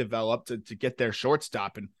guys that they developed to get their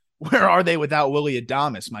shortstop. And where are they without Willie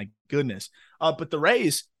Adames? My goodness. But the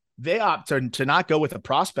Rays, they opt to not go with a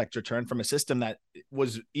prospect return from a system that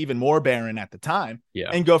was even more barren at the time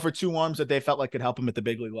and go for 2 arms that they felt like could help him at the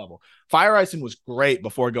big league level. Fireeisen was great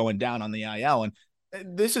before going down on the IL. And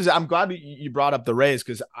I'm glad you brought up the Rays,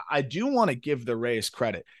 because I do want to give the Rays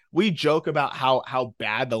credit. We joke about how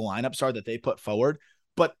bad the lineups are that they put forward,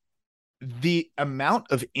 but the amount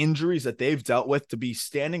of injuries that they've dealt with to be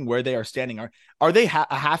standing where they are standing, are they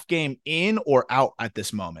a half game in or out at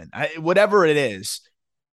this moment? Whatever it is,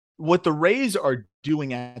 what the Rays are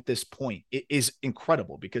doing at this point is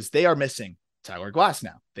incredible, because they are missing Tyler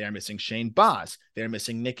Glasnow. They are missing Shane Baz. They are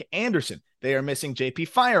missing Nick Anderson. They are missing JP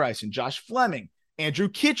Fireeisen, Josh Fleming, Andrew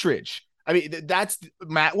Kittredge. I mean, that's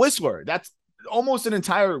Matt Whistler. That's almost an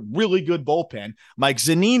entire really good bullpen. Mike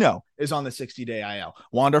Zunino is on the 60-day IL.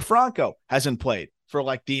 Wander Franco hasn't played for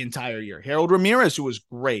like the entire year. Harold Ramirez, who was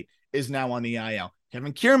great is now on the IL.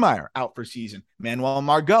 Kevin Kiermaier out for season. Manuel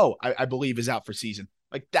Margot, I believe, is out for season.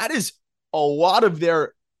 Like, that is a lot of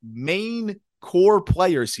their main core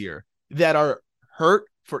players here that are hurt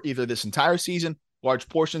for either this entire season, large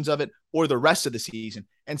portions of it, or the rest of the season.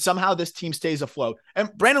 And somehow this team stays afloat. And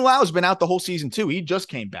Brandon Lau has been out the whole season too. He just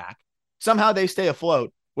came back. Somehow they stay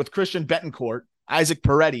afloat with Christian Betancourt, Isaac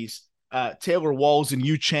Paredes, Taylor Walls, and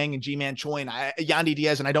Yu Chang and G-Man Choi and Yandy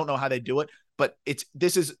Diaz. And I don't know how they do it, but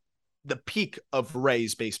this is the peak of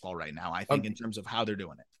Rays baseball right now, I think, in terms of how they're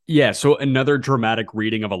doing it. Yeah, so another dramatic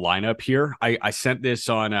reading of a lineup here. I sent this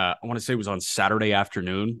on, I want to say it was on Saturday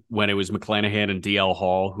afternoon when it was McClanahan and DL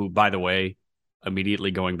Hall, who, by the way,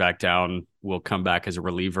 immediately going back down, will come back as a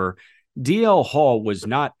reliever. DL Hall was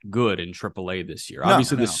not good in AAA this year.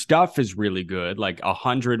 Obviously, the stuff is really good, like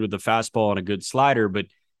 100 with the fastball and a good slider, but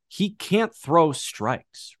he can't throw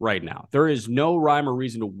strikes right now. There is no rhyme or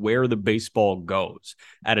reason to where the baseball goes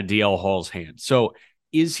at a DL Hall's hand. So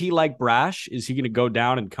is he like Brash? Is he going to go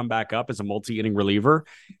down and come back up as a multi-inning reliever?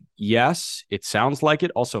 Yes, it sounds like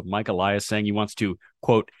it. Also, Mike Elias saying he wants to,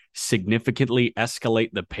 quote, significantly escalate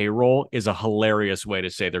the payroll is a hilarious way to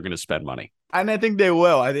say they're going to spend money. And I think they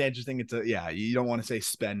will. I just think you don't want to say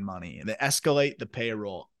spend money and they escalate the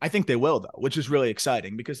payroll. I think they will, though, which is really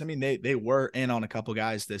exciting because, I mean, they were in on a couple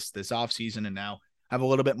guys this offseason and now have a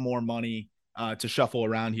little bit more money to shuffle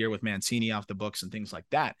around here with Mancini off the books and things like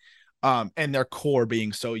that. And their core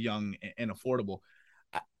being so young and affordable.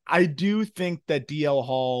 I do think that DL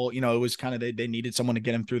Hall, it was kind of, they needed someone to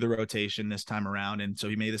get him through the rotation this time around. And so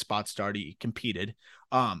he made the spot start. He competed.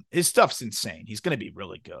 His stuff's insane. He's going to be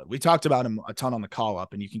really good. We talked about him a ton on the call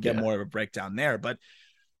up and you can get more of a breakdown there, but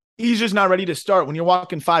he's just not ready to start. When you're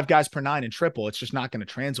walking 5 guys per 9 in triple, it's just not going to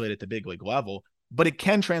translate at the big league level, but it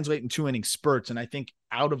can translate in 2-inning spurts. And I think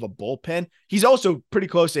out of a bullpen, he's also pretty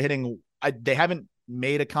close to hitting. They haven't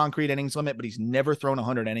made a concrete innings limit, but he's never thrown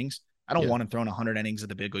 100 innings. I don't want him throwing 100 innings at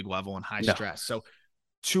the big league level in high stress. So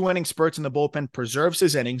 2-inning spurts in the bullpen preserves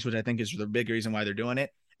his innings, which I think is the big reason why they're doing it.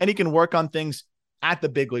 And he can work on things at the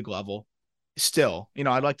big league level still.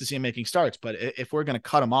 I'd like to see him making starts, but if we're going to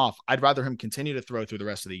cut him off, I'd rather him continue to throw through the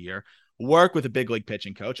rest of the year, work with a big league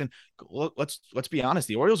pitching coach. And let's be honest,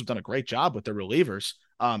 the Orioles have done a great job with their relievers.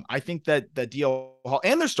 I think that DL Hall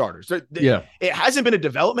and their starters, it hasn't been a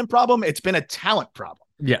development problem. It's been a talent problem.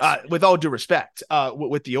 Yes. With all due respect,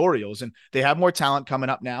 with the Orioles, and they have more talent coming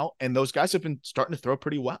up now, and those guys have been starting to throw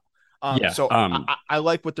pretty well. I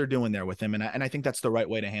like what they're doing there with him, and I think that's the right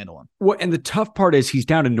way to handle him. Well, and the tough part is he's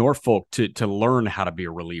down in Norfolk to learn how to be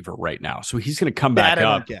a reliever right now, so he's going to come back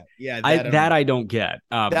up. I don't get.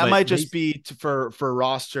 That might just be for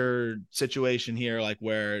roster situation here, like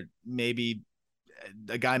where maybe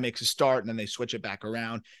a guy makes a start and then they switch it back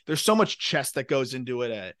around. There's so much chess that goes into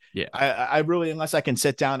it. I really, unless I can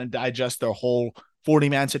sit down and digest their whole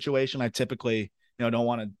 40-man situation, I typically, don't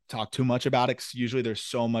want to talk too much about it. 'Cause usually there's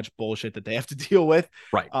so much bullshit that they have to deal with.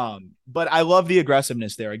 Right. But I love the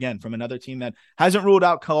aggressiveness there again from another team that hasn't ruled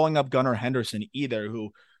out calling up Gunnar Henderson either,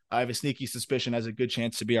 who I have a sneaky suspicion has a good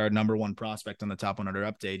chance to be our number 1 prospect on the Top 100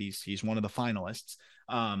 update. He's one of the finalists.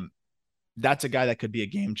 That's a guy that could be a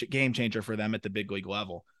game changer for them at the big league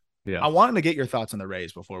level. Yeah. I wanted to get your thoughts on the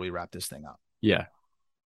Rays before we wrap this thing up. Yeah.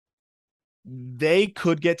 They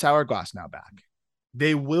could get Tyler Glasnow back.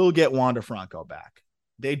 They will get Wander Franco back.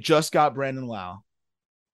 They just got Brandon Lau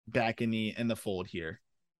back in the fold here.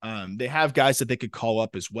 They have guys that they could call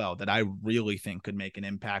up as well that I really think could make an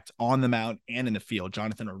impact on the mound and in the field.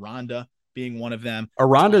 Jonathan Aranda being one of them.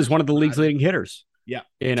 Aranda is one of the league's leading hitters. Yeah.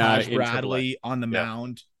 In Bradley on the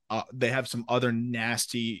mound. They have some other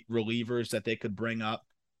nasty relievers that they could bring up.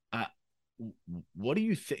 What do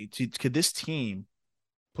you think? Could this team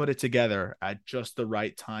put it together at just the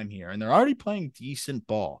right time here? And they're already playing decent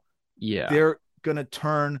ball. Yeah. They're going to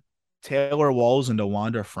turn Taylor Walls into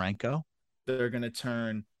Wander Franco. They're going to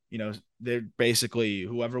turn, they're basically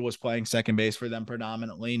whoever was playing second base for them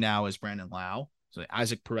predominantly now is Brandon Lau. So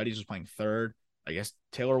Isaac Paredes was playing third. I guess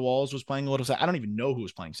Taylor Walls was playing a little. I don't even know who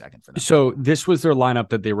was playing second for them. So this was their lineup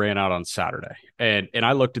that they ran out on Saturday. And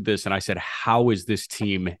I looked at this and I said, how is this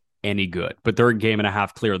team any good? But they're a game and a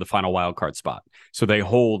half clear of the final wild card spot. So they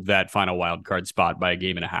hold that final wild card spot by a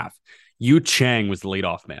game and a half. Yu Chang was the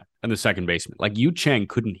leadoff man and the second baseman. Like Yu Chang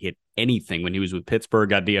couldn't hit anything when he was with Pittsburgh,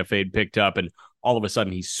 got DFA'd, picked up, and all of a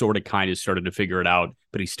sudden he sort of kind of started to figure it out,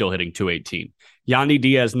 but he's still hitting 218. Yandy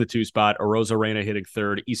Diaz in the 2 spot, Arosa Reyna hitting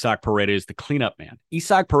third, Isaac Paredes, the cleanup man.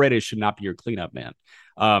 Isaac Paredes should not be your cleanup man.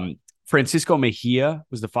 Francisco Mejia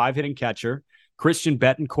was the 5 hitting catcher. Christian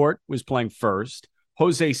Betancourt was playing first.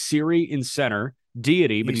 Jose Siri in center.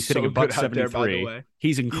 deity, but he's hitting so a buck good out there, by the 73. way.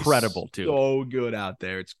 He's incredible, too. So good out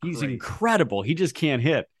there. It's crazy. He's incredible. He just can't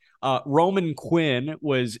hit. Roman Quinn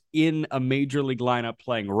was in a major league lineup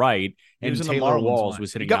playing right, and Taylor Walls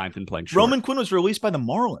was hitting ninth and playing short. Roman Quinn was released by the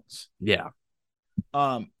Marlins. Yeah.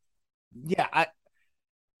 Yeah.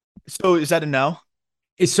 So is that a no?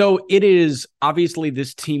 So it is. Obviously,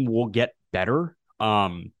 this team will get better.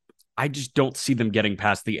 I just don't see them getting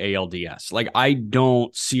past the ALDS. Like, I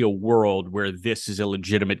don't see a world where this is a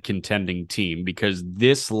legitimate contending team, because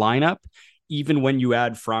this lineup, even when you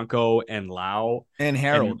add Franco and Lau and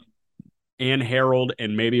Harold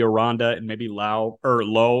and maybe Aranda and maybe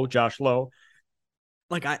Josh Lowe,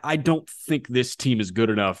 like, I don't think this team is good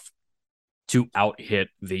enough to out-hit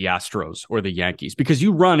the Astros or the Yankees, because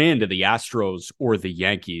you run into the Astros or the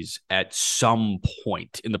Yankees at some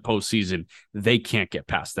point in the postseason. They can't get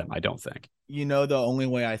past them, I don't think. The only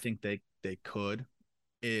way I think they could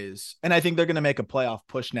is, and I think they're going to make a playoff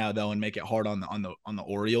push now, though, and make it hard on the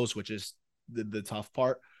Orioles, which is the tough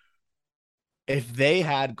part. If they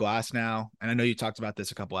had Glasnow, and I know you talked about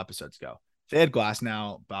this a couple episodes ago, if they had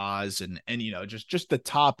Glasnow, Boz, and just the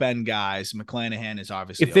top end guys, McClanahan is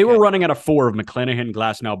obviously. If they were running at a 4 of McClanahan,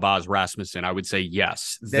 Glasnow, Boz, Rasmussen, I would say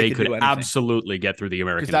yes, they could absolutely get through the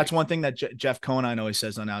American League. Because that's one thing that Jeff Conine always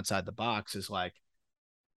says on Outside the Box is, like,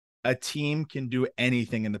 a team can do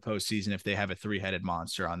anything in the postseason if they have a 3-headed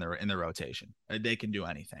monster in their rotation. They can do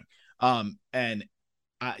anything. And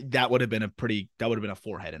that would have been a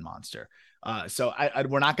 4-headed monster. So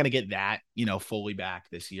we're not going to get that, fully back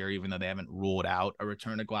this year, even though they haven't ruled out a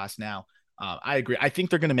return to Glasnow. I agree. I think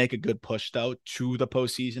they're going to make a good push, though, to the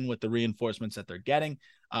postseason with the reinforcements that they're getting.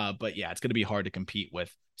 But yeah, it's going to be hard to compete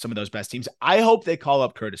with some of those best teams. I hope they call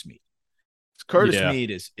up Curtis Mead.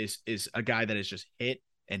 Mead is a guy that is just hit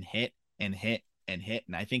and hit and hit and hit.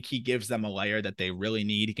 And I think he gives them a layer that they really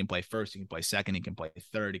need. He can play first, he can play second, he can play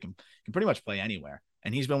third, he can pretty much play anywhere.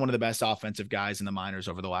 And he's been one of the best offensive guys in the minors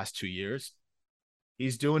over the last 2 years.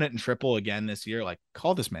 He's doing it in triple again this year. Like,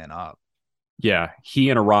 call this man up. Yeah, he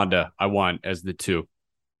and Aranda I want as the 2.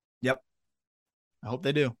 Yep. I hope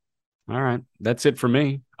they do. All right. That's it for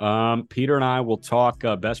me. Peter and I will talk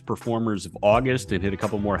best performers of August and hit a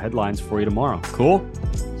couple more headlines for you tomorrow. Cool?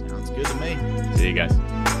 Sounds good to me. See you guys.